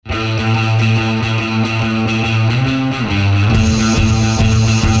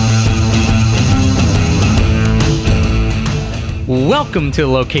Welcome to the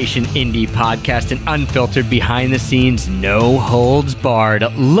Location Indie Podcast, an unfiltered, behind-the-scenes, no-holds-barred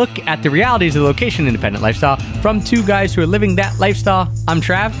look at the realities of the location-independent lifestyle from two guys who are living that lifestyle. I'm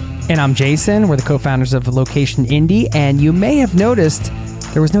Trav. And I'm Jason. We're the co-founders of Location Indie, and you may have noticed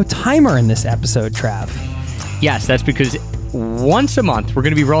there was no timer in this episode, Trav. Yes, that's because once a month, we're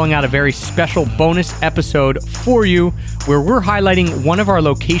going to be rolling out a very special bonus episode for you where we're highlighting one of our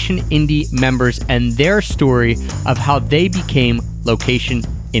Location Indie members and their story of how they became location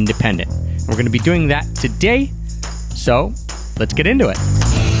independent. And we're going to be doing that today, so let's get into it.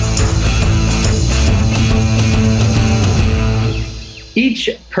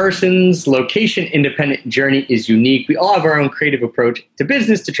 Each person's location independent journey is unique. We all have our own creative approach to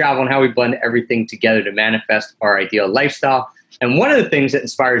business, to travel, and how we blend everything together to manifest our ideal lifestyle. And one of the things that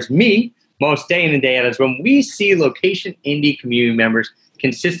inspires me most day in and day out is when we see Location Indie community members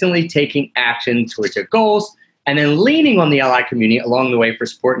consistently taking action towards their goals and then leaning on the LI community along the way for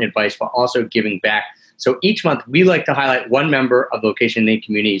support and advice while also giving back. So each month, we like to highlight one member of the Location Indie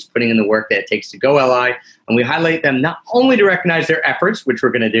community who's putting in the work that it takes to go LI. And we highlight them not only to recognize their efforts, which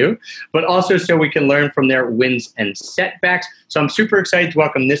we're going to do, but also so we can learn from their wins and setbacks. So I'm super excited to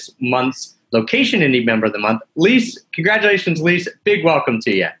welcome this month's Location Indie member of the month, Lise. Congratulations, Lise. Big welcome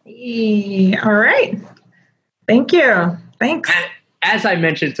to you. Hey, all right. Thank you. Thanks. As I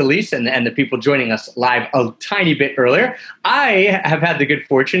mentioned to Lisa and the people joining us live a tiny bit earlier, I have had the good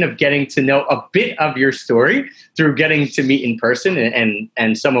fortune of getting to know a bit of your story through getting to meet in person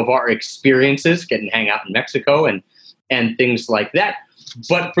and some of our experiences, getting to hang out in Mexico and things like that.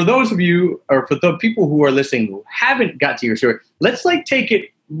 But for those of you, or for the people who are listening who haven't got to your story, let's take it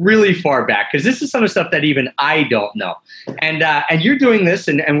really far back, because this is some of the stuff that even I don't know. And you're doing this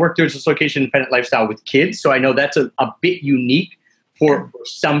and work towards this location independent lifestyle with kids. So I know that's a bit unique for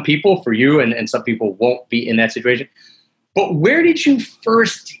some people, for you, and some people won't be in that situation. But where did you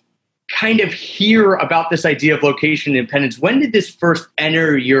first kind of hear about this idea of location independence? When did this first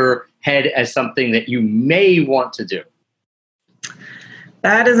enter your head as something that you may want to do?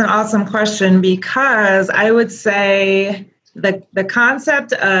 That is an awesome question, because I would say the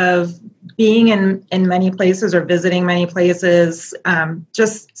concept of being in many places or visiting many places,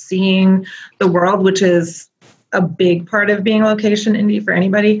 just seeing the world, which is a big part of being location indie for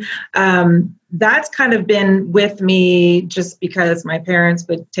anybody. That's kind of been with me just because my parents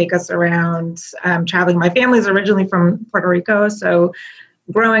would take us around traveling. My family's originally from Puerto Rico, so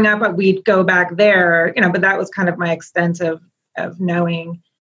growing up, we'd go back there, but that was kind of my extent of knowing,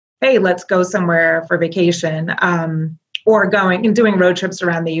 hey, let's go somewhere for vacation, or going and doing road trips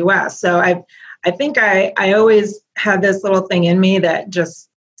around the US. So I think I always had this little thing in me that just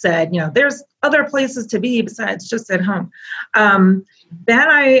said, there's other places to be besides just at home. Then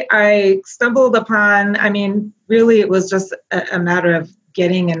I stumbled upon, really it was just a matter of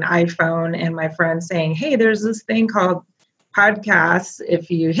getting an iPhone and my friend saying, hey, there's this thing called podcasts.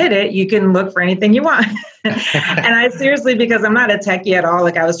 If you hit it, you can look for anything you want. And I seriously, because I'm not a techie at all,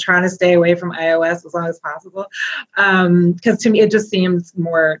 I was trying to stay away from iOS as long as possible. Because to me, it just seems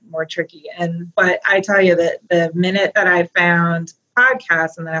more tricky. But I tell you that the minute that I found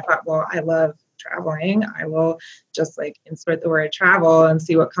podcasts, and then I thought, well, I love traveling, I will just insert the word travel and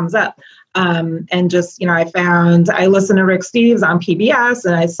see what comes up. And just, I listened to Rick Steves on PBS,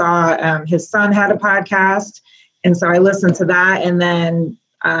 and I saw his son had a podcast. And so I listened to that. And then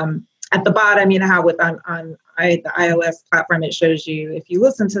at the bottom, how with on the iOS platform, it shows you, if you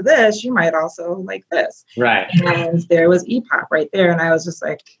listen to this, you might also like this. Right. And there was EPOP right there. And I was just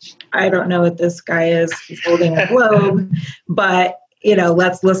like, I don't know what this guy is. He's holding a globe, but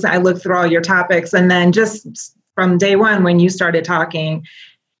let's listen. I looked through all your topics. And then just from day one, when you started talking,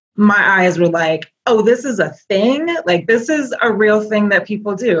 my eyes were like, oh, this is a thing. This is a real thing that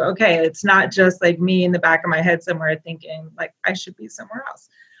people do. Okay. It's not just me in the back of my head somewhere thinking I should be somewhere else.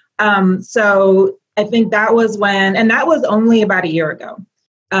 So I think that was when, and that was only about a year ago.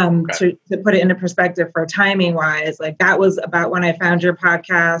 To put it into perspective for timing wise, that was about when I found your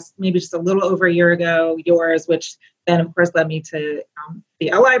podcast, maybe just a little over a year ago, yours, which then of course led me to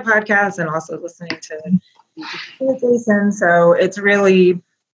the LI podcast and also listening to Jason. So it's really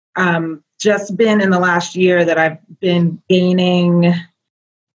just been in the last year that I've been gaining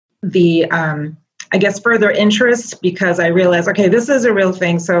the, further interest, because I realized, okay, this is a real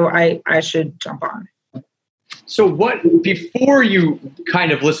thing. So I should jump on. So before you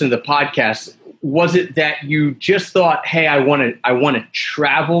kind of listened to the podcast, was it that you just thought, hey, I want to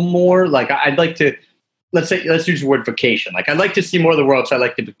travel more? I'd like to, let's use the word vacation. I'd like to see more of the world. So I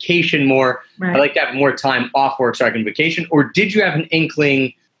like to vacation more. Right. I like to have more time off work so I can vacation. Or did you have an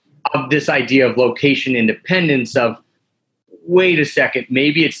inkling of this idea of location independence, of wait a second,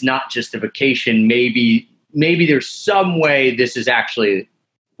 maybe it's not just a vacation. Maybe there's some way this is actually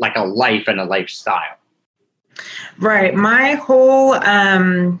like a life and a lifestyle. Right. My whole,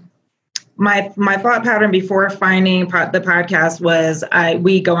 my thought pattern before finding the podcast was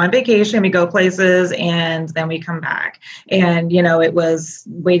we go on vacation, we go places, and then we come back. And, it was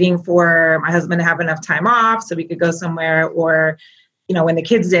waiting for my husband to have enough time off so we could go somewhere, or, when the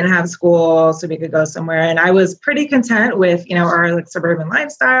kids didn't have school so we could go somewhere. And I was pretty content with, our like suburban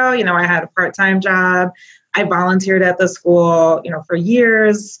lifestyle. I had a part-time job. I volunteered at the school, for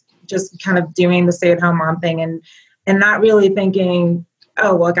years, just kind of doing the stay-at-home mom thing and not really thinking,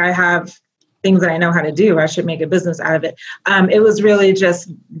 oh, look, I have things that I know how to do. I should make a business out of it. It was really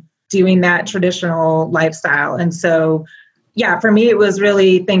just doing that traditional lifestyle. And so, yeah, for me, it was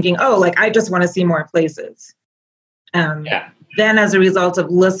really thinking, oh, like, I just want to see more places. Then as a result of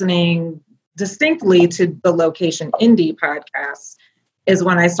listening distinctly to the Location Indie podcast is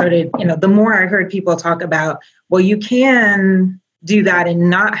when I started, the more I heard people talk about, well, you can do that and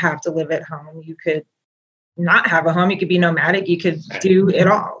not have to live at home. You could not have a home. You could be nomadic. You could do it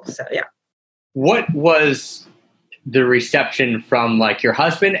all. So, yeah. What was the reception from like your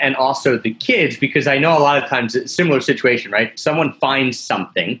husband and also the kids? Because I know a lot of times it's a similar situation, right? Someone finds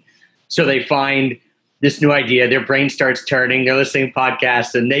something. So they find this new idea, their brain starts turning, they're listening to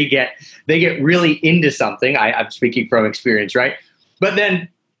podcasts, and they get really into something. I'm speaking from experience, right? But then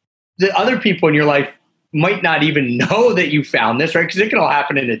the other people in your life might not even know that you found this, right? Because it can all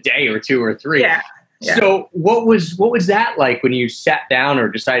happen in a day or two or three. Yeah. So what was that like when you sat down or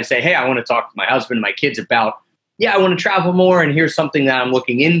decided to say, hey, I want to talk to my husband and my kids about, I want to travel more, and here's something that I'm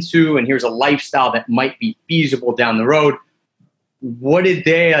looking into, and here's a lifestyle that might be feasible down the road. What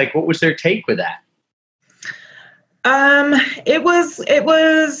was their take with that? He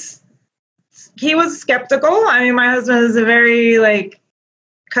was skeptical. I mean, my husband is a very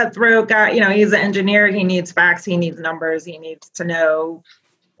cutthroat guy. He's an engineer. He needs facts. He needs numbers. He needs to know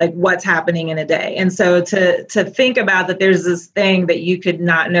what's happening in a day. And so to think about that, there's this thing that you could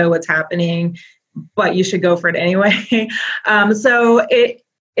not know what's happening, but you should go for it anyway. So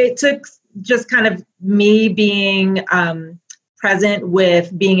it took just kind of me being present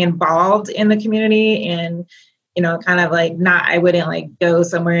with being involved in the community and, kind of I wouldn't go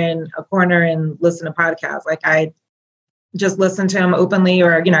somewhere in a corner and listen to podcasts. I just listen to him openly,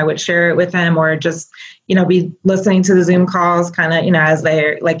 or, I would share it with him, or just, be listening to the Zoom calls kind of, as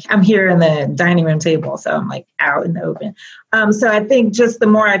they're I'm here in the dining room table. So I'm out in the open. So I think just the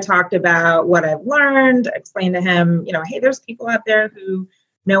more I talked about what I've learned, explained to him, hey, there's people out there who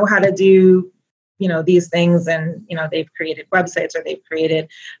know how to do, these things, and, they've created websites, or they've created,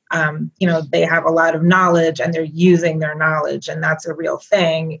 they have a lot of knowledge and they're using their knowledge, and that's a real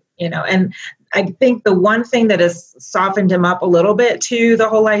thing, and I think the one thing that has softened him up a little bit to the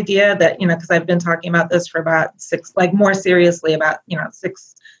whole idea that, because I've been talking about this for about more seriously about,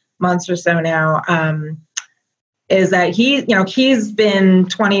 6 months or so now, is that he's been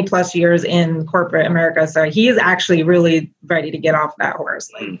 20 plus years in corporate America. So he's actually really ready to get off that horse.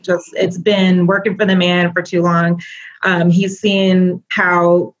 It's been working for the man for too long. He's seen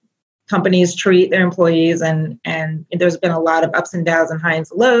how companies treat their employees, and there's been a lot of ups and downs and highs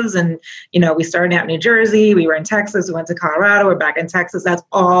and lows. And, we started out in New Jersey, we were in Texas, we went to Colorado, we're back in Texas. That's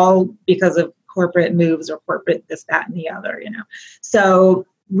all because of corporate moves or corporate this, that, and the other, So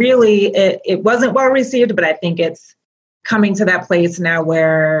really, it wasn't well received, but I think it's coming to that place now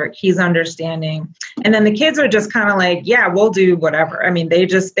where he's understanding. And then the kids are just kind of yeah, we'll do whatever. I mean,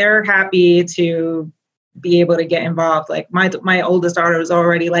 they're happy to be able to get involved. My oldest daughter was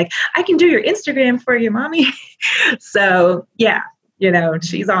already I can do your Instagram for you, mommy. So yeah,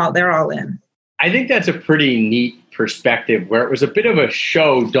 they're all in. I think that's a pretty neat perspective, where it was a bit of a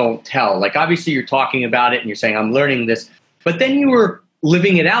show, don't tell. Obviously you're talking about it and you're saying, I'm learning this, but then you were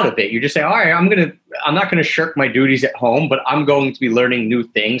living it out a bit. You're just saying, all right, I'm not going to shirk my duties at home, but I'm going to be learning new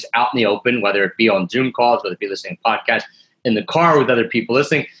things out in the open, whether it be on Zoom calls, whether it be listening to podcasts, in the car with other people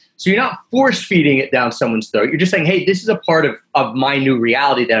listening. So you're not force feeding it down someone's throat. You're just saying, hey, this is a part of my new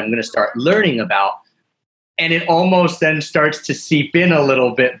reality that I'm going to start learning about. And it almost then starts to seep in a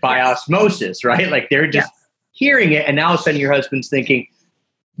little bit by osmosis, right? They're just hearing it. And now all of a sudden your husband's thinking,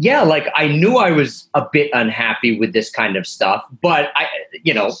 yeah, I knew I was a bit unhappy with this kind of stuff, but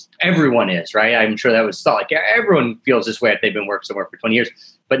everyone is, right? I'm sure that was everyone feels this way if they've been working somewhere for 20 years.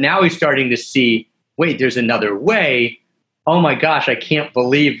 But now he's starting to see, wait, there's another way. Oh my gosh, I can't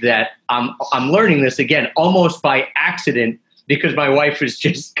believe that I'm learning this again, almost by accident, because my wife is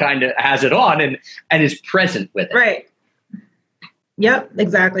just kind of has it on and is present with it. Right. Yep,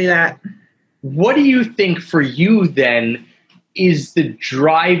 exactly that. What do you think for you then is the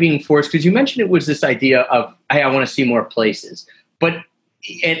driving force? Because you mentioned it was this idea of, hey, I want to see more places. But,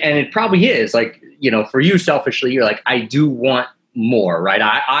 and it probably is, like, for you selfishly, you're like, I do want more, right?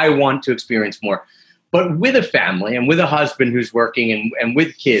 I want to experience more. But with a family and with a husband who's working and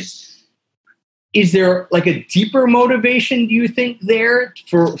with kids, is there like a deeper motivation, do you think, there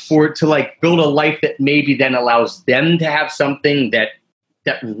for to like build a life that maybe then allows them to have something that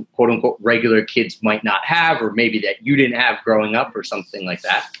quote unquote regular kids might not have, or maybe that you didn't have growing up, or something like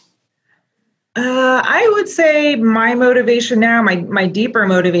that? I would say my motivation now, my deeper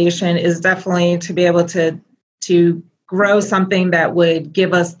motivation, is definitely to be able to grow something that would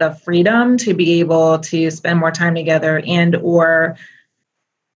give us the freedom to be able to spend more time together and or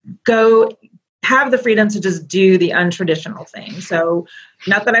have the freedom to just do the untraditional thing. So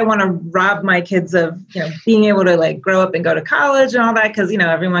not that I want to rob my kids of, being able to like grow up and go to college and all that, because,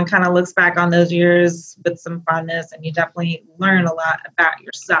 everyone kind of looks back on those years with some fondness, and you definitely learn a lot about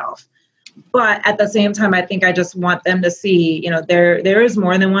yourself. But at the same time, I think I just want them to see, there is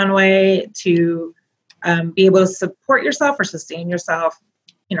more than one way to be able to support yourself or sustain yourself.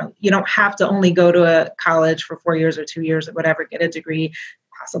 You don't have to only go to a college for 4 years or 2 years or whatever, get a degree,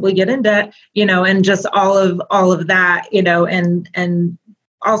 possibly get in debt, and just all of that, and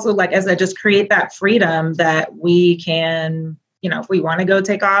also, like, as I just create that freedom that we can, if we want to go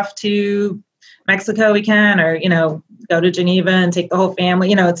take off to Mexico, we can, or, go to Geneva and take the whole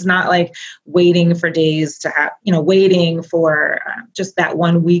family. It's not like waiting for days to have, waiting for just that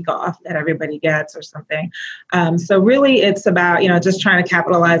 1 week off that everybody gets or something. So really it's about, just trying to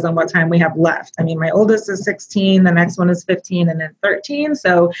capitalize on what time we have left. I mean, my oldest is 16, the next one is 15, and then 13.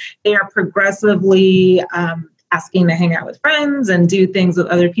 So they are progressively asking to hang out with friends and do things with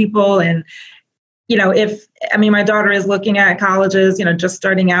other people. And my daughter is looking at colleges, just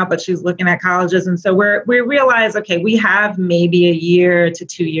starting out, but she's looking at colleges. And so we realize, okay, we have maybe a year to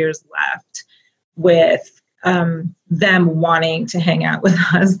 2 years left with them wanting to hang out with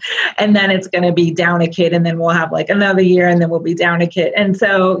us. And then it's going to be down a kid. And then we'll have like another year, and then we'll be down a kid. And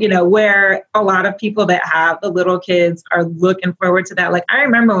so, where a lot of people that have the little kids are looking forward to that. Like, I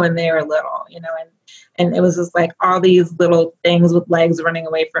remember when they were little, and it was just like all these little things with legs running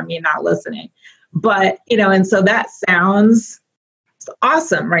away from me, not listening. But, and so that sounds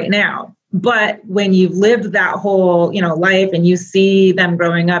awesome right now. But when you've lived that whole, life, and you see them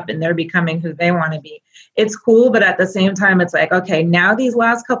growing up and they're becoming who they want to be, it's cool. But at the same time, it's like, okay, now these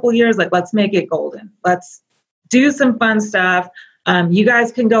last couple of years, like, let's make it golden. Let's do some fun stuff. You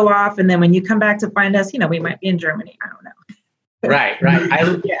guys can go off. And then when you come back to find us, we might be in Germany. I don't know. Right.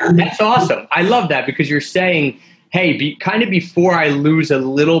 That's awesome. I love that, because you're saying, hey, kind of before I lose a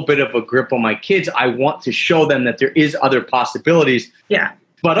little bit of a grip on my kids, I want to show them that there is other possibilities. Yeah.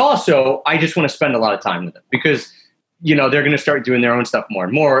 But also, I just want to spend a lot of time with them, because, they're going to start doing their own stuff more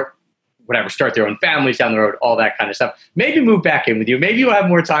and more, whatever, start their own families down the road, all that kind of stuff. Maybe move back in with you. Maybe you'll have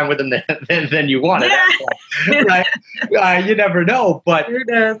more time with them than you wanted. Yeah. Right? You never know. But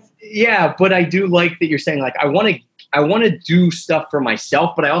yeah, but I do like that you're saying, like, I want to do stuff for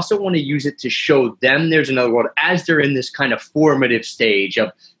myself, but I also want to use it to show them there's another world as they're in this kind of formative stage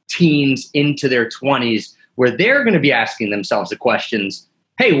of teens into their 20s, where they're going to be asking themselves the questions,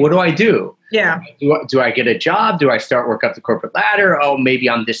 hey, what do I do? Yeah. Do I get a job? Do I start work up the corporate ladder? Oh, maybe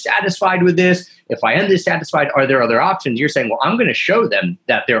I'm dissatisfied with this. If I am dissatisfied, are there other options? You're saying, well, I'm going to show them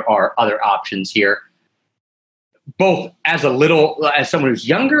that there are other options here, both as someone who's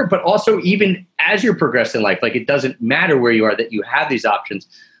younger, but also even as you're progressing in life. Like, it doesn't matter where you are, that you have these options.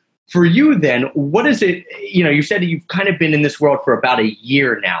 For you then, what is it, you said that you've kind of been in this world for about a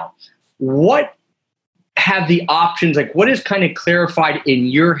year now. What have the options, like, what is kind of clarified in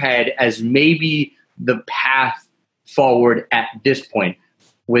your head as maybe the path forward at this point?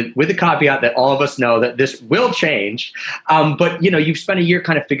 With the caveat that all of us know that this will change. But, you've spent a year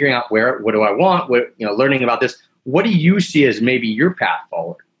kind of figuring out what do I want, learning about this. What do you see as maybe your path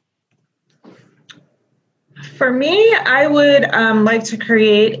forward? For me, I would like to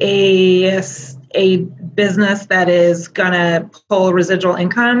create a business that is going to pull residual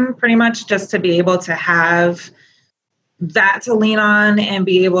income, pretty much, just to be able to have that to lean on and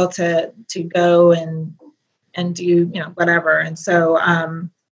be able to go and do, whatever. And so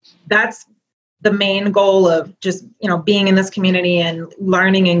that's the main goal of just, being in this community and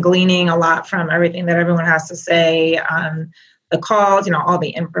learning and gleaning a lot from everything that everyone has to say on the calls, all the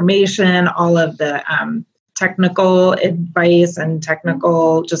information, all of the technical advice and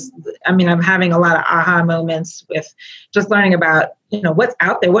technical, I'm having a lot of aha moments with just learning about, what's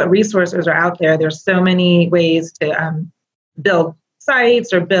out there, what resources are out there. There's so many ways to build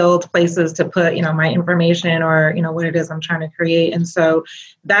sites or build places to put, my information or, what it is I'm trying to create. And so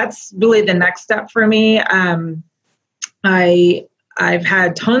that's really the next step for me. I've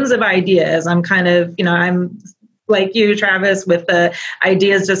had tons of ideas. I'm kind of, I'm like you, Travis, with the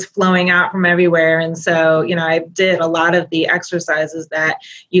ideas just flowing out from everywhere. And so, I did a lot of the exercises that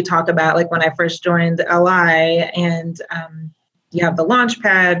you talk about, like when I first joined LI, and you have the launch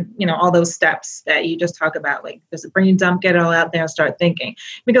pad, all those steps that you just talk about, like there's a brain dump, get it all out there and start thinking.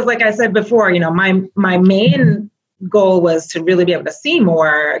 Because like I said before, my main goal was to really be able to see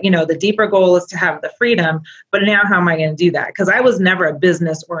more. The deeper goal is to have the freedom. But now how am I going to do that? Because I was never a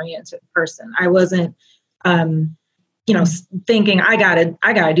business oriented person. I wasn't, thinking I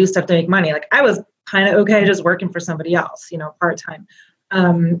gotta do stuff to make money. Like I was kind of okay just working for somebody else, part-time.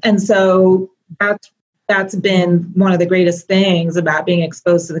 And so that's been one of the greatest things about being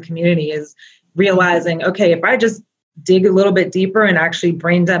exposed to the community, is realizing, okay, if I just dig a little bit deeper and actually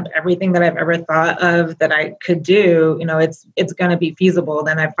brain dump everything that I've ever thought of that I could do, it's going to be feasible.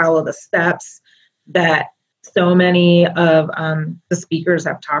 Then I follow the steps that so many of the speakers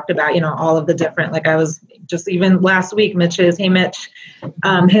have talked about, all of the different, like I was just even last week, Mitch, his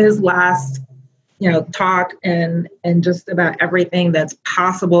last, talk and just about everything that's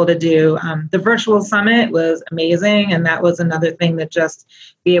possible to do. The virtual summit was amazing. And that was another thing that just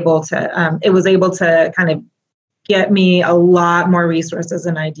it was able to kind of get me a lot more resources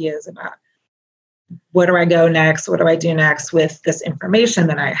and ideas about where do I go next? What do I do next with this information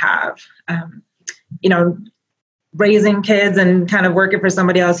that I have? Raising kids and kind of working for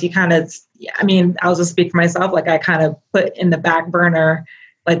somebody else, I'll just speak for myself. Like I kind of put in the back burner,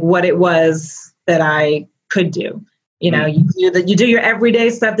 like what it was that I could do. You do your everyday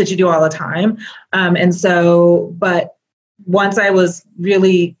stuff that you do all the time. But once I was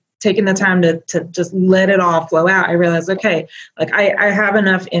really taking the time to just let it all flow out, I realized, okay, like I have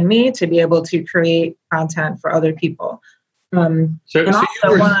enough in me to be able to create content for other people. So you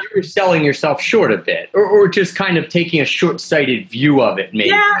were selling yourself short a bit, or just kind of taking a short-sighted view of it, maybe.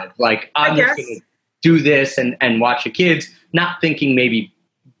 Yeah, like I'm just going to do this and watch the kids, not thinking maybe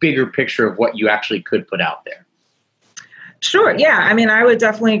bigger picture of what you actually could put out there. Sure. Yeah. I would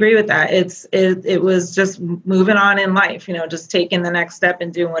definitely agree with that. It was just moving on in life, just taking the next step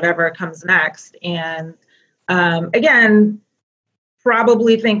and doing whatever comes next. And again,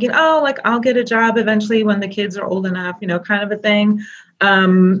 probably thinking, like I'll get a job eventually when the kids are old enough, kind of a thing.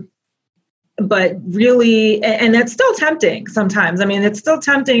 But really, and it's still tempting sometimes. It's still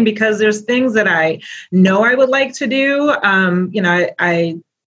tempting because there's things that I know I would like to do. I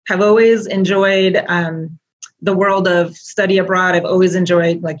have always enjoyed the world of study abroad. I've always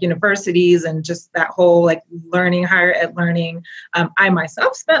enjoyed like universities and just that whole like learning, higher ed learning. I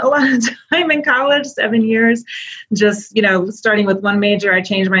myself spent a lot of time in college, 7 years, just, starting with one major. I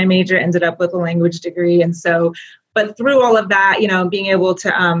changed my major, ended up with a language degree. And so, but through all of that, being able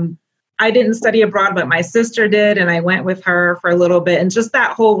to, I didn't study abroad, but my sister did. And I went with her for a little bit, and just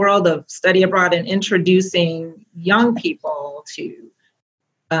that whole world of study abroad and introducing young people to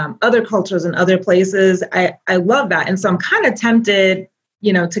other cultures and other places. I love that. And so I'm kind of tempted,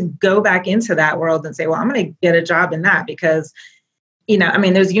 to go back into that world and say, well, I'm going to get a job in that because,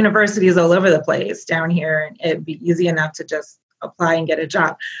 there's universities all over the place down here, and it'd be easy enough to just apply and get a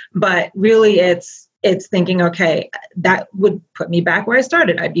job. But really it's thinking, okay, that would put me back where I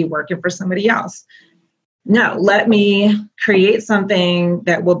started. I'd be working for somebody else. No, let me create something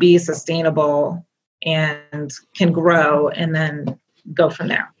that will be sustainable and can grow, and then go from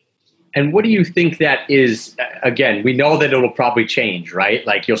there. And what do you think that is? Again, we know that it'll probably change, right?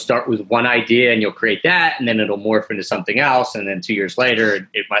 Like you'll start with one idea and you'll create that, and then it'll morph into something else. And then 2 years later,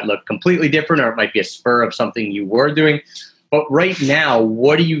 it might look completely different, or it might be a spur of something you were doing. But right now,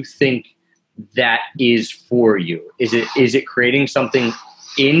 what do you think that is for you? Is it creating something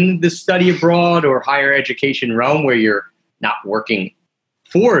in the study abroad or higher education realm where you're not working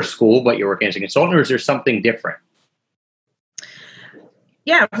for a school, but you're working as a consultant, or is there something different?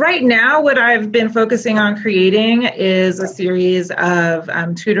 Yeah, right now, what I've been focusing on creating is a series of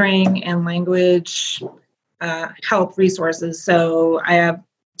tutoring and language help resources. So I have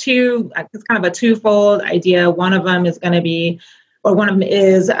it's kind of a twofold idea. One of them is live, kind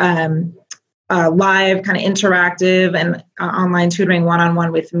of interactive and online tutoring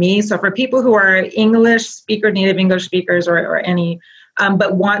one-on-one with me. So for people who are native English speakers or any,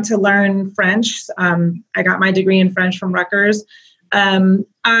 but want to learn French, I got my degree in French from Rutgers.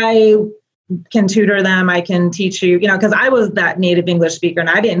 I can tutor them. I can teach you, because I was that native English speaker and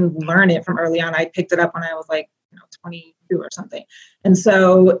I didn't learn it from early on. I picked it up when I was like 22 or something. And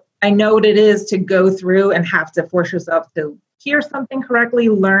so I know what it is to go through and have to force yourself to hear something correctly,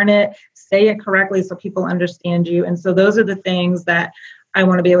 learn it, say it correctly so people understand you. And so those are the things that I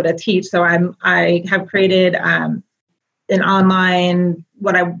want to be able to teach. So I have created an online,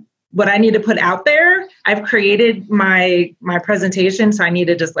 what I need to put out there. I've created my presentation. So I need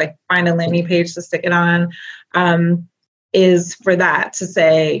to just like find a landing page to stick it on. Is for that to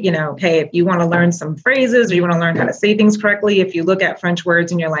say, hey, if you want to learn some phrases or you want to learn how to say things correctly, if you look at French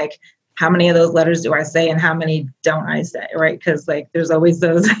words and you're like, how many of those letters do I say and how many don't I say, right? Because like there's always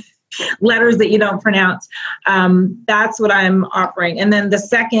those letters that you don't pronounce. That's what I'm offering. And then the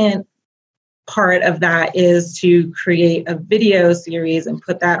second part of that is to create a video series and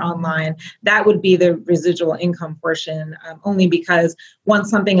put that online. That would be the residual income portion, only because once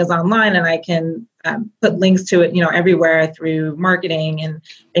something is online and I can put links to it, everywhere through marketing and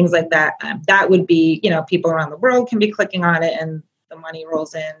things like that, that would be, people around the world can be clicking on it and the money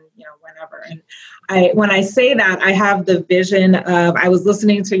rolls in, whenever. And when I say that, I have the vision of, I was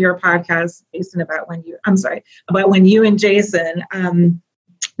listening to your podcast, Jason, about when you and Jason,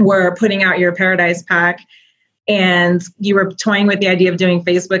 were putting out your Paradise Pack and you were toying with the idea of doing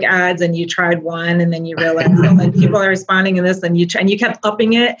Facebook ads and you tried one and then you realized that like people are responding to this and you kept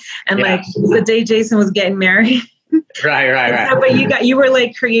upping it. And like the day Jason was getting married. Right. So, but you were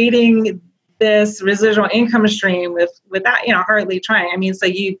like creating this residual income stream without, hardly trying. I mean, so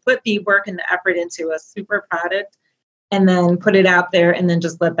you put the work and the effort into a super product and then put it out there and then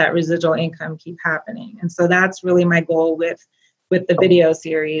just let that residual income keep happening. And so that's really my goal with the video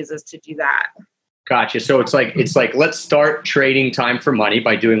series, is to do that. Gotcha. So it's like let's start trading time for money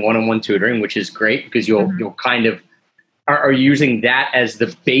by doing one-on-one tutoring, which is great because you'll kind of are using that as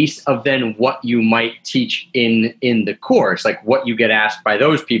the base of then what you might teach in the course. Like what you get asked by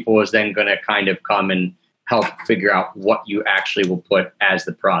those people is then going to kind of come and help figure out what you actually will put as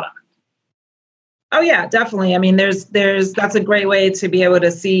the product. Oh yeah, definitely. I mean, that's a great way to be able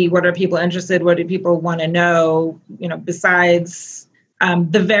to see what are people interested, what do people want to know, besides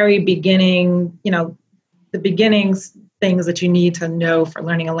the very beginning, the beginnings things that you need to know for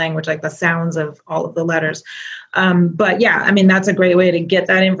learning a language, like the sounds of all of the letters. But yeah, I mean, that's a great way to get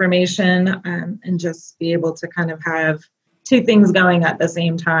that information and just be able to kind of have two things going at the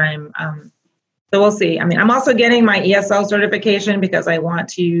same time. So we'll see. I mean, I'm also getting my ESL certification because I'm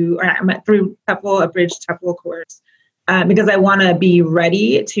through TEFL, a bridge TEFL course, because I want to be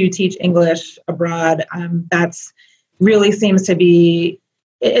ready to teach English abroad. That's really seems to be,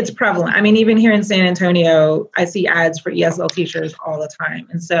 it's prevalent. I mean, even here in San Antonio, I see ads for ESL teachers all the time.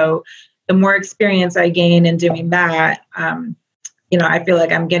 And so the more experience I gain in doing that, I feel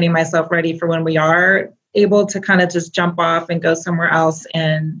like I'm getting myself ready for when we are able to kind of just jump off and go somewhere else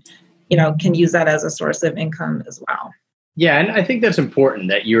and can use that as a source of income as well. Yeah, and I think that's important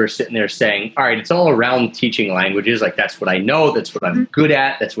that you're sitting there saying, all right, it's all around teaching languages. Like that's what I know, that's what I'm good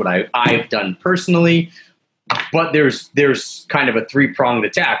at, that's what I've done personally. But there's kind of a three-pronged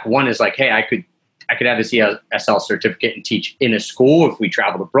attack. One is like, hey, I could have this ESL certificate and teach in a school if we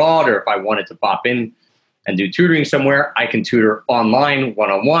traveled abroad, or if I wanted to pop in and do tutoring somewhere, I can tutor online,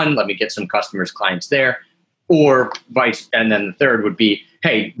 one-on-one, let me get some customers, clients there, or vice. And then the third would be,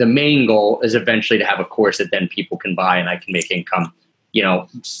 hey, the main goal is eventually to have a course that then people can buy and I can make income.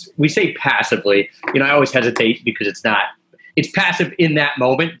 We say passively, I always hesitate because it's passive in that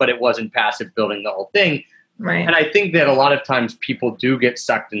moment, but it wasn't passive building the whole thing. Right. And I think that a lot of times people do get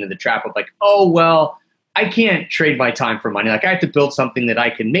sucked into the trap of like, oh, well, I can't trade my time for money. Like I have to build something that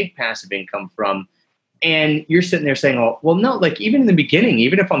I can make passive income from. And you're sitting there saying, oh, well, no, like even in the beginning,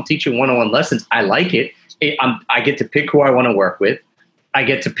 even if I'm teaching one-on-one lessons, I like it. I get to pick who I want to work with. I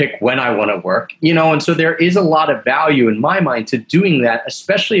get to pick when I want to work, and so there is a lot of value in my mind to doing that,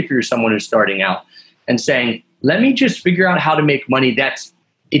 especially if you're someone who's starting out and saying, let me just figure out how to make money.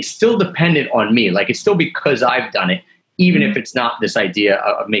 It's still dependent on me. Like it's still because I've done it, even if it's not this idea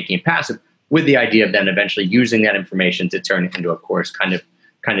of making it passive, with the idea of then eventually using that information to turn it into a course, kind of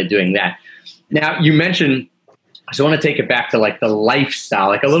doing that. Now you mentioned, so I want to take it back to like the lifestyle,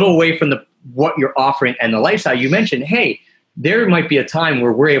 like a little away from what you're offering and the lifestyle. You mentioned, hey, there might be a time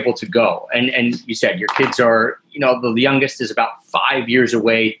where we're able to go. And you said your kids are, the youngest is about 4 years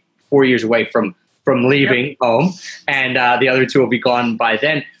away from leaving home. And the other two will be gone by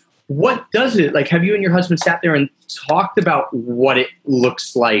then. What does it, like, have you and your husband sat there and talked about what it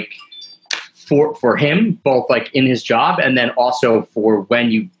looks like for him, both like in his job and then also for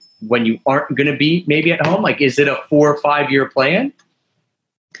when you aren't going to be maybe at home? Like, is it a 4 or 5 year plan?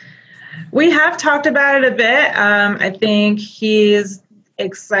 We have talked about it a bit. I think he's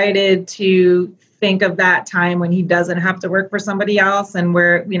excited to think of that time when he doesn't have to work for somebody else. And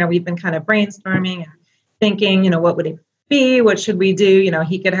we've been kind of brainstorming and thinking, what would it be? What should we do?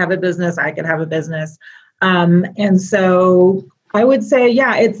 He could have a business, I could have a business. And so I would say,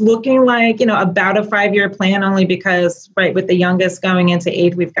 yeah, it's looking like, about a 5-year plan, only because, right, with the youngest going into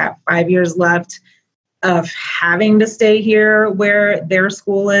 8th, we've got 5 years left of having to stay here where their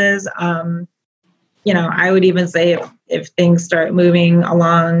school is. I would even say if things start moving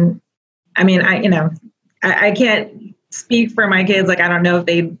along, I mean, I can't speak for my kids. Like, I don't know if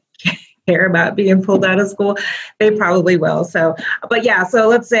they care about being pulled out of school. They probably will. So, but yeah, so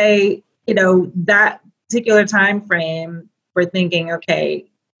let's say, that particular time frame, we're thinking, okay,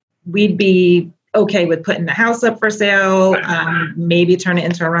 we'd be okay with putting the house up for sale, maybe turn it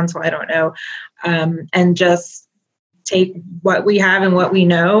into a rental, I don't know, and just take what we have and what we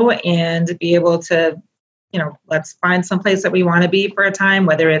know and be able to, let's find some place that we want to be for a time,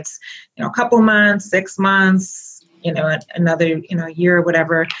 whether it's, a couple months, 6 months, another, year or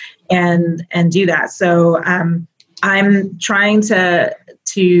whatever, and do that. So I'm trying to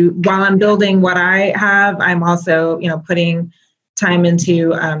while I'm building what I have, I'm also, putting time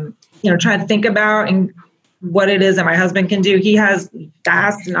into, trying to think about and what it is that my husband can do. He has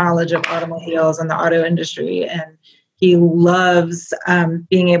vast knowledge of automobiles and the auto industry, and he loves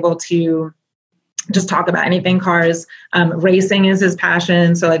being able to just talk about anything cars. Racing is his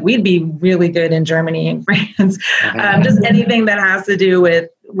passion. So like we'd be really good in Germany and France, just anything that has to do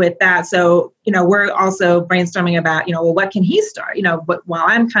with that. So, we're also brainstorming about, well, what can he start? But while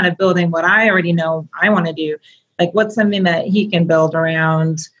I'm kind of building what I already know I want to do, like what's something that he can build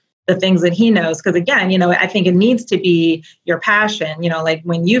around the things that he knows? Because again, I think it needs to be your passion, like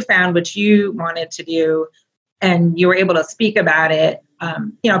when you found what you wanted to do and you were able to speak about it,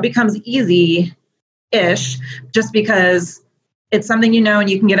 it becomes easy-ish just because it's something and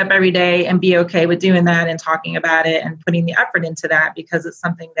you can get up every day and be okay with doing that and talking about it and putting the effort into that because it's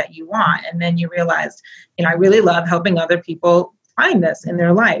something that you want. And then you realize, I really love helping other people find this in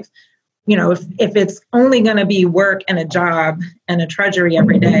their life. If it's only going to be work and a job and a treasury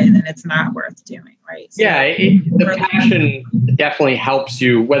every day, then it's not worth doing, right? So, the passion definitely helps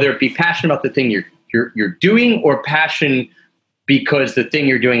you, whether it be passion about the thing you're doing or passion because the thing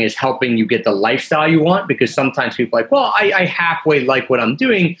you're doing is helping you get the lifestyle you want. Because sometimes people are like, well, I halfway like what I'm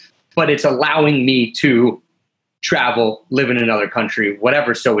doing, but it's allowing me to travel, live in another country,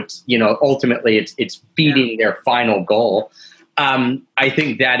 whatever. So it's, ultimately it's feeding their final goal. I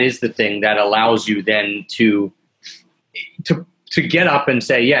think that is the thing that allows you then to get up and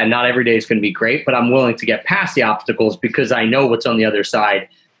say, yeah, not every day is going to be great, but I'm willing to get past the obstacles because I know what's on the other side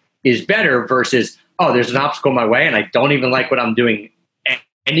is better versus, oh, there's an obstacle in my way and I don't even like what I'm doing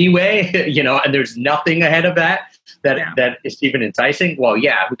anyway, and there's nothing ahead of that is even enticing. Well,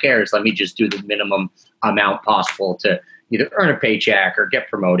 yeah, who cares? Let me just do the minimum amount possible to either earn a paycheck or get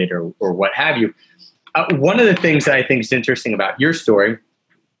promoted or what have you. One of the things that I think is interesting about your story,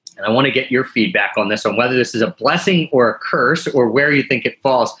 and I want to get your feedback on this, on whether this is a blessing or a curse or where you think it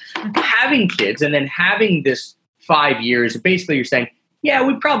falls, having kids and then having this 5 years, basically you're saying, yeah,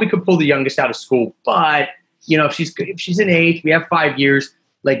 we probably could pull the youngest out of school, but if she's in 8th, we have 5 years.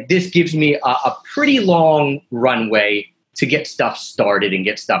 Like this gives me a pretty long runway to get stuff started and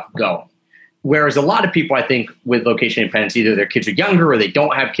get stuff going. Whereas a lot of people, I think, with location independence, either their kids are younger or they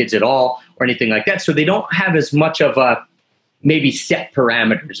don't have kids at all or anything like that. So they don't have as much of a maybe set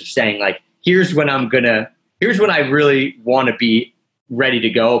parameters of saying like, here's when I really want to be ready to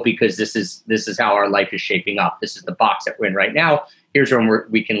go because this is how our life is shaping up. This is the box that we're in right now. Here's when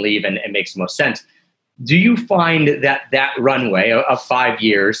we can leave and it makes the most sense. Do you find that runway of 5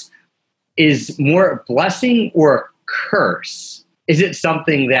 years is more a blessing or a curse? Is it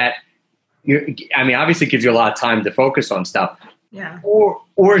something that, obviously it gives you a lot of time to focus on stuff. Yeah.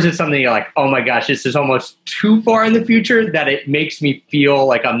 Or is it something you're like, oh my gosh, this is almost too far in the future that it makes me feel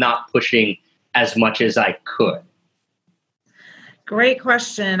like I'm not pushing as much as I could? Great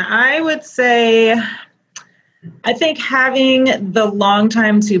question. I would say, I think having the long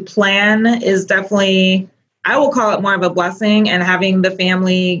time to plan is definitely, I will call it more of a blessing, and having the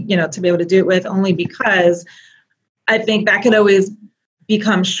family, to be able to do it with, only because I think that could always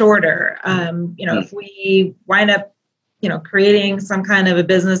become shorter. If we wind up, creating some kind of a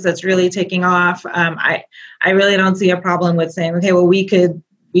business that's really taking off, I really don't see a problem with saying, okay, well, we could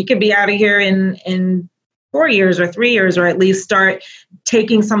be out of here in 4 years or 3 years, or at least start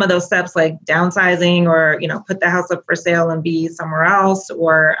taking some of those steps like downsizing or, put the house up for sale and be somewhere else,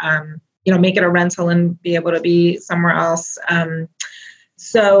 or, make it a rental and be able to be somewhere else.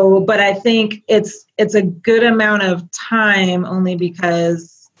 But I think it's a good amount of time only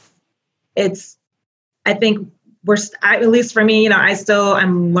because I think at least for me,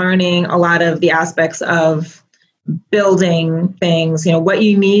 I'm learning a lot of the aspects of building things, what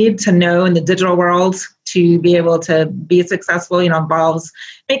you need to know in the digital world to be able to be successful, involves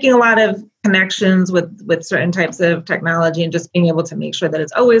making a lot of connections with certain types of technology and just being able to make sure that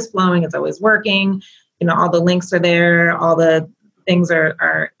it's always flowing, it's always working, all the links are there, all the things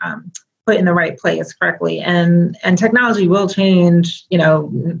are put in the right place correctly. And technology will change,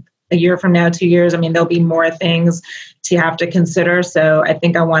 a year from now, 2 years. There'll be more things to have to consider. So I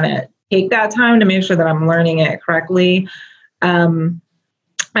think I want to take that time to make sure that I'm learning it correctly.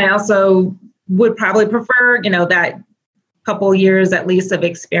 I also would probably prefer, that couple years at least of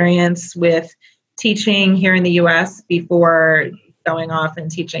experience with teaching here in the US before going off and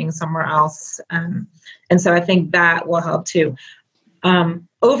teaching somewhere else. And so I think that will help too.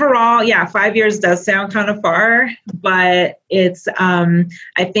 Overall, 5 years does sound kind of far, but it's, I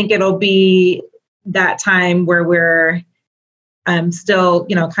think it'll be that time where we're still,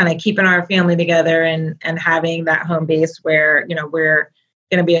 kind of keeping our family together and having that home base where, we're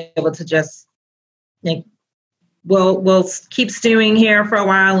going to be able to just we'll keep stewing here for a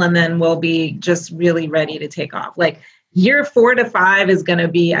while and then we'll be just really ready to take off. Like year 4 to 5 is going to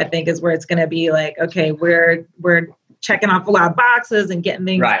be, I think is where it's going to be like, okay, we're checking off a lot of boxes and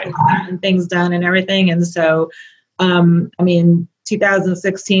getting things done and everything. And so,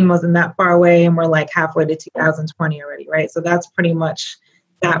 2016 wasn't that far away and we're like halfway to 2020 already, right? So that's pretty much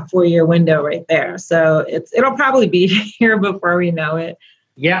that 4-year window right there. So it'll probably be here before we know it.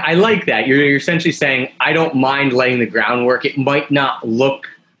 Yeah, I like that. You're essentially saying, I don't mind laying the groundwork. It might not look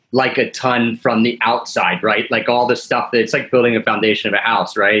like a ton from the outside, right? Like all the stuff that it's like building a foundation of a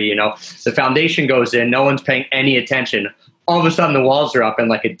house, right? The foundation goes in, no one's paying any attention. All of a sudden the walls are up in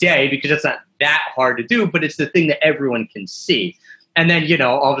like a day because it's not that hard to do, but it's the thing that everyone can see. And then,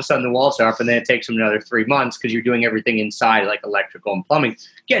 all of a sudden the walls are up and then it takes them another 3 months because you're doing everything inside like electrical and plumbing.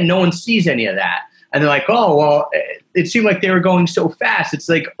 Again, no one sees any of that. And they're like, oh, well, it seemed like they were going so fast. It's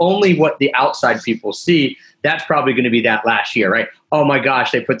like only what the outside people see. That's probably going to be that last year, right? Oh my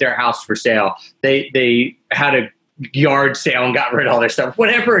gosh, they put their house for sale. They had a yard sale and got rid of all their stuff.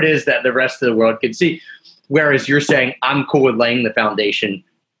 Whatever it is that the rest of the world can see. Whereas you're saying, I'm cool with laying the foundation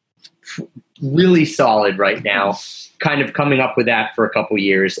really solid right now, kind of coming up with that for a couple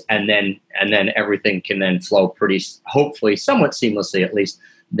years, and then everything can then flow pretty, hopefully somewhat seamlessly at least,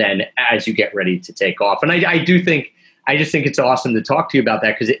 then as you get ready to take off. And I just think it's awesome to talk to you about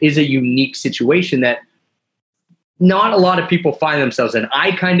that because it is a unique situation that not a lot of people find themselves in.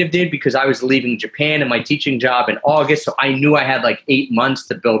 I kind of did because I was leaving Japan and my teaching job in August. So I knew I had like 8 months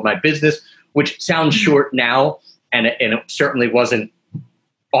to build my business, which sounds short now. And it certainly wasn't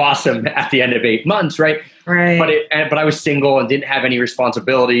awesome at the end of 8 months, right? Right. But I was single and didn't have any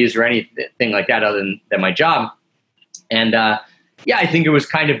responsibilities or anything like that other than my job. And I think it was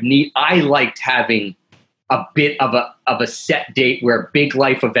kind of neat. I liked having a bit of a set date where a big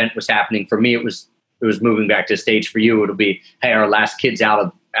life event was happening. For me, it was moving back to the States. For you, it'll be, hey, our last kid's out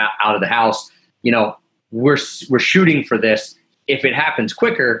of the house. We're shooting for this. If it happens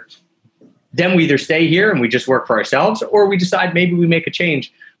quicker, then we either stay here and we just work for ourselves, or we decide maybe we make a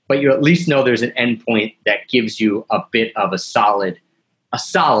change. But you at least know there's an endpoint that gives you a bit of a solid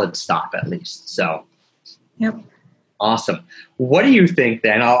stop at least. So, yep. Awesome. What do you think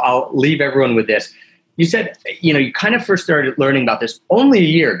then? I'll leave everyone with this. You said, you kind of first started learning about this only a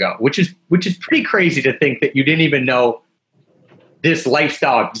year ago, which is pretty crazy to think that you didn't even know this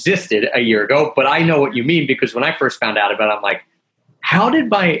lifestyle existed a year ago. But I know what you mean, because when I first found out about it, I'm like, how did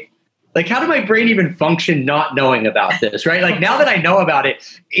my brain even function not knowing about this, right? Like now that I know about it,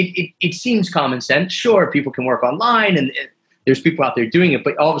 it seems common sense. Sure, people can work online and there's people out there doing it,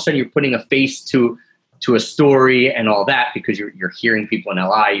 but all of a sudden you're putting a face to a story and all that because you're hearing people in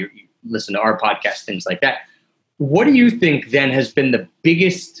LI, you listen to our podcast, things like that. What do you think then has been the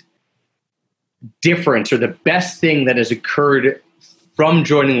biggest difference or the best thing that has occurred from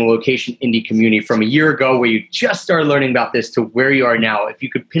joining the Location Indie community from a year ago where you just started learning about this to where you are now? If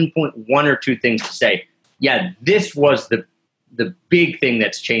you could pinpoint one or two things to say, yeah, this was the big thing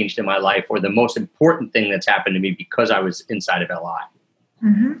that's changed in my life, or the most important thing that's happened to me because I was inside of LI.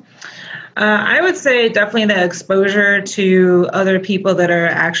 Mm-hmm. I would say definitely the exposure to other people that are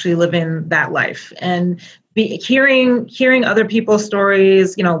actually living that life, and hearing other people's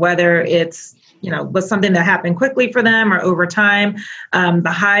stories, whether it's, was something that happened quickly for them or over time,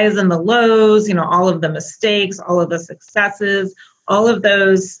 the highs and the lows, all of the mistakes, all of the successes, all of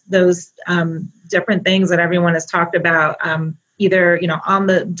those different things that everyone has talked about, either, on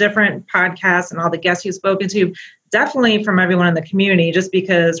the different podcasts and all the guests you've spoken to, definitely from everyone in the community, just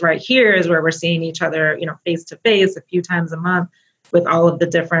because right here is where we're seeing each other, face to face a few times a month with all of the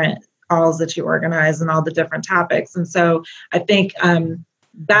different calls that you organize and all the different topics. And so I think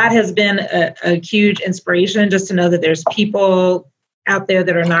that has been a huge inspiration, just to know that there's people out there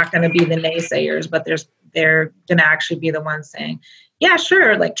that are not going to be the naysayers, but they're going to actually be the ones saying, yeah,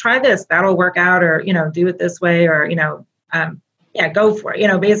 sure, like try this, that'll work out, or, do it this way, or, go for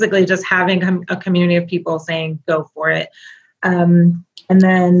it. Basically just having a community of people saying, go for it. And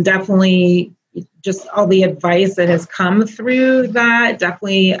then definitely just all the advice that has come through that,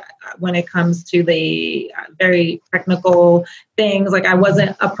 definitely when it comes to the very technical things, like I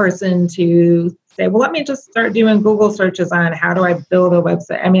wasn't a person to say, well, let me just start doing Google searches on how do I build a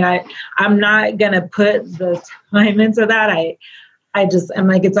website. I mean, I'm not going to put the time into that. I'm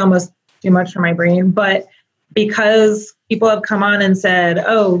like, it's almost too much for my brain. But because people have come on and said,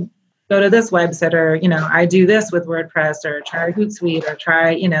 oh, go to this website, or, I do this with WordPress, or try Hootsuite, or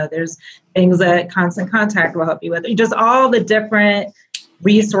try, there's things that Constant Contact will help you with. Just all the different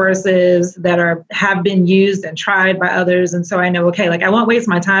resources that have been used and tried by others. And so I know, okay, like I won't waste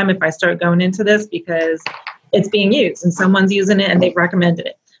my time if I start going into this because it's being used and someone's using it and they've recommended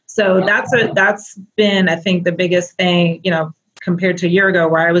it. So that's been, I think, the biggest thing, compared to a year ago,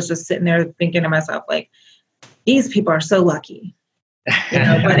 where I was just sitting there thinking to myself, like, these people are so lucky.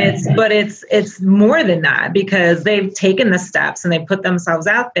 But it's more than that, because they've taken the steps and they put themselves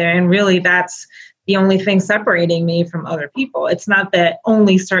out there, and really that's the only thing separating me from other people. It's not that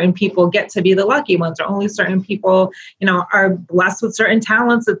only certain people get to be the lucky ones, or only certain people, are blessed with certain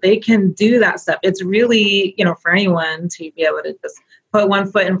talents that they can do that stuff. It's really, for anyone to be able to just put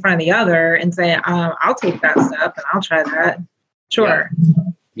one foot in front of the other and say, I'll take that step and I'll try that. Sure.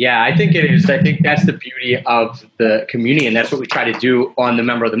 Yeah, I think it is. I think that's the beauty of the community, and that's what we try to do on the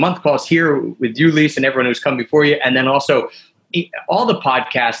Member of the Month calls here with you, Lisa, and everyone who's come before you. And then also all the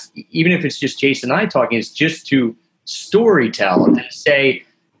podcasts, even if it's just Jason and I talking, is just to storytell and say,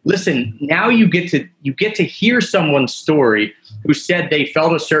 listen, now you get to hear someone's story who said they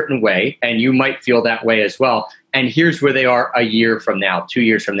felt a certain way, and you might feel that way as well. And here's where they are a year from now, 2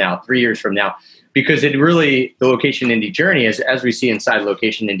 years from now, 3 years from now. Because it really, the Location Indie journey, as we see inside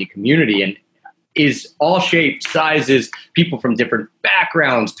Location Indie community, and is all shapes, sizes, people from different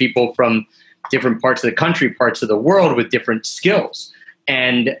backgrounds, people from different parts of the country, parts of the world with different skills.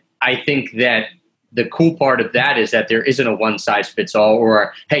 And I think that the cool part of that is that there isn't a one size fits all,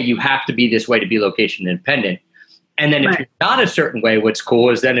 or, hey, you have to be this way to be location independent. And then if you're not a certain way, what's cool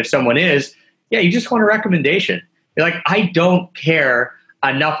is then if someone is, you just want a recommendation. You're like, I don't care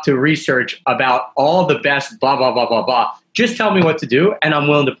enough to research about all the best blah, blah, blah, blah, blah. Just tell me what to do, and I'm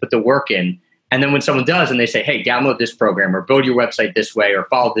willing to put the work in. And then when someone does and they say, hey, download this program or build your website this way or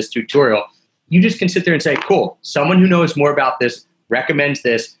follow this tutorial, you just can sit there and say, cool, someone who knows more about this recommends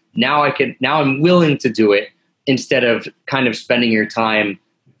this. Now I'm willing to do it, instead of kind of spending your time,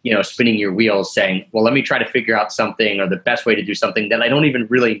 spinning your wheels saying, well, let me try to figure out something, or the best way to do something that I don't even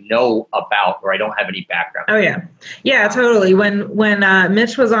really know about, or I don't have any background. Oh yeah. Yeah, totally. When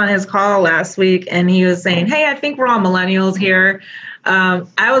Mitch was on his call last week and he was saying, hey, I think we're all millennials here.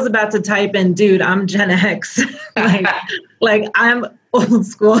 I was about to type in, dude, I'm Gen X. like I'm old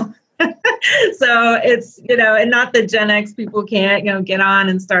school. So it's, and not that Gen X people can't, get on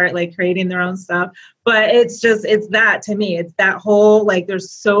and start like creating their own stuff, but it's that to me, it's that whole, like,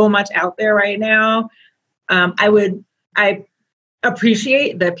 there's so much out there right now. I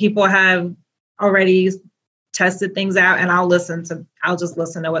appreciate that people have already tested things out, and I'll just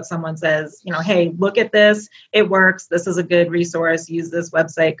listen to what someone says, hey, look at this. It works. This is a good resource. Use this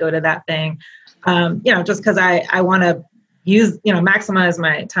website, go to that thing. Just because I want to maximize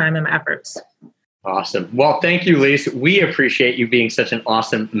my time and efforts. Awesome. Well, thank you, Lisa. We appreciate you being such an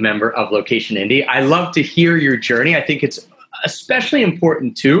awesome member of Location Indie. I love to hear your journey. I think it's especially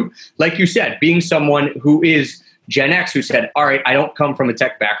important too, like you said, being someone who is Gen X, who said, all right, I don't come from a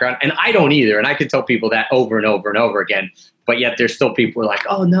tech background, and I don't either. And I could tell people that over and over and over again, but yet there's still people who are like,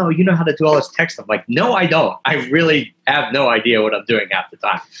 oh no, you know how to do all this tech stuff. I'm like, no, I don't. I really have no idea what I'm doing half the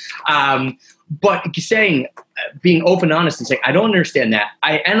time. But being open, honest, and saying, I don't understand that.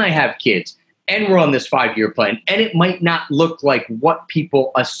 I have kids, and we're on this 5-year plan, and it might not look like what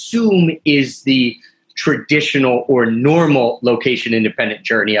people assume is the traditional or normal location independent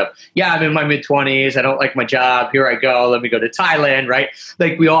journey of, I'm in my mid-20s, I don't like my job, here I go, let me go to Thailand, right?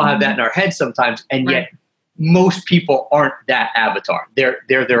 Like, we all have that in our heads sometimes, and yet most people aren't that avatar. They're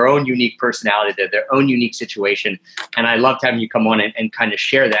their own unique personality, they're their own unique situation, and I loved having you come on and kind of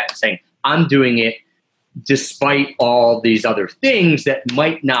share that and saying, I'm doing it despite all these other things that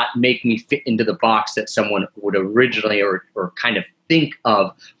might not make me fit into the box that someone would originally or kind of think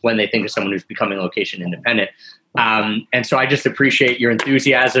of when they think of someone who's becoming location independent. And so I just appreciate your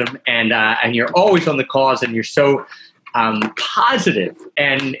enthusiasm, and you're always on the cause, and you're so positive.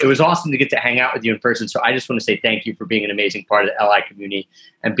 And it was awesome to get to hang out with you in person. So I just want to say thank you for being an amazing part of the LI community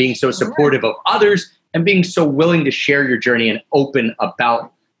and being so supportive of others and being so willing to share your journey and open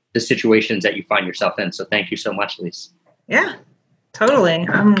about the situations that you find yourself in. So thank you so much, Lise. Yeah, totally.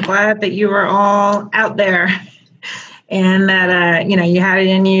 I'm glad that you were all out there and that, you had it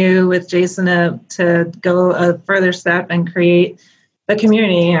in you with Jason to go a further step and create the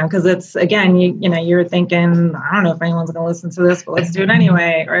community, because it's, again, you're thinking, I don't know if anyone's going to listen to this, but let's do it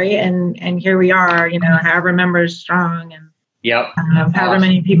anyway. Right. And here we are, however members strong, and however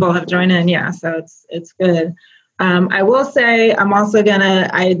many people have joined in. Yeah. So it's good. I will say, I'm also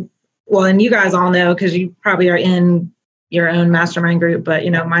and you guys all know, because you probably are in your own mastermind group, but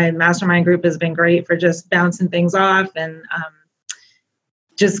my mastermind group has been great for just bouncing things off and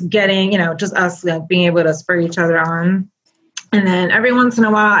just getting, just us being able to spur each other on. And then every once in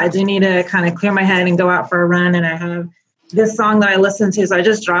a while, I do need to kind of clear my head and go out for a run. And I have this song that I listen to, so I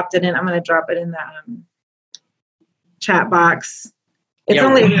just dropped it in. I'm going to drop it in the chat box. It's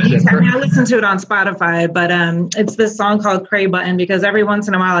I listen to it on Spotify, but it's this song called Cray Button, because every once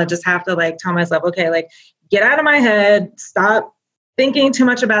in a while I just have to tell myself, okay, get out of my head, stop thinking too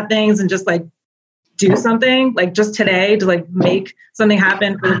much about things, and just do something just today to make something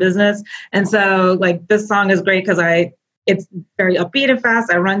happen for the business. And so this song is great because it's very upbeat and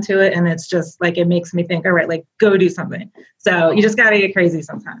fast. I run to it and it's just it makes me think, all right, go do something. So you just got to get crazy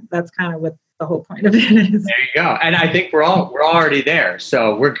sometimes. That's kind of what the whole point of it is. There you go. And I think we're already there.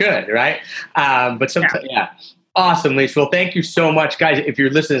 So we're good, right? But sometimes, Awesome, Lise. Well, thank you so much, guys. If you're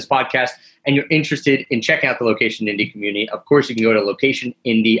listening to this podcast and you're interested in checking out the Location Indie community, of course, you can go to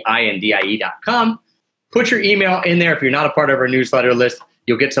locationindie.com. Put your email in there. If you're not a part of our newsletter list,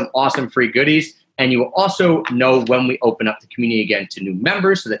 you'll get some awesome free goodies. And you will also know when we open up the community again to new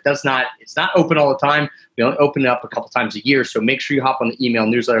members. So it's not open all the time. We only open it up a couple times a year. So make sure you hop on the email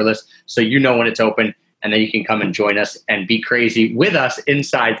newsletter list so you know when it's open, and then you can come and join us and be crazy with us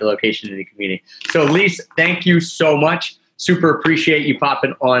inside the Location Indie community. So Lise, thank you so much. Super appreciate you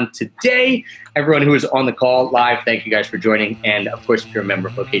popping on today. Everyone who is on the call live, thank you guys for joining. And of course, if you're a member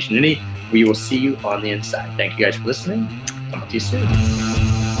of Location Indie, we will see you on the inside. Thank you guys for listening. Talk to you soon.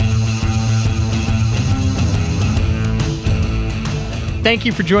 Thank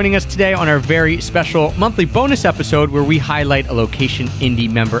you for joining us today on our very special monthly bonus episode where we highlight a Location Indie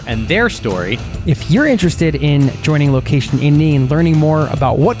member and their story. If you're interested in joining Location Indie and learning more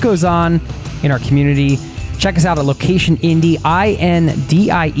about what goes on in our community, check us out at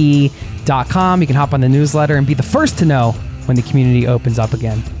locationindie.com. You can hop on the newsletter and be the first to know when the community opens up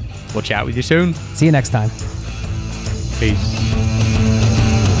again. We'll chat with you soon. See you next time. Peace.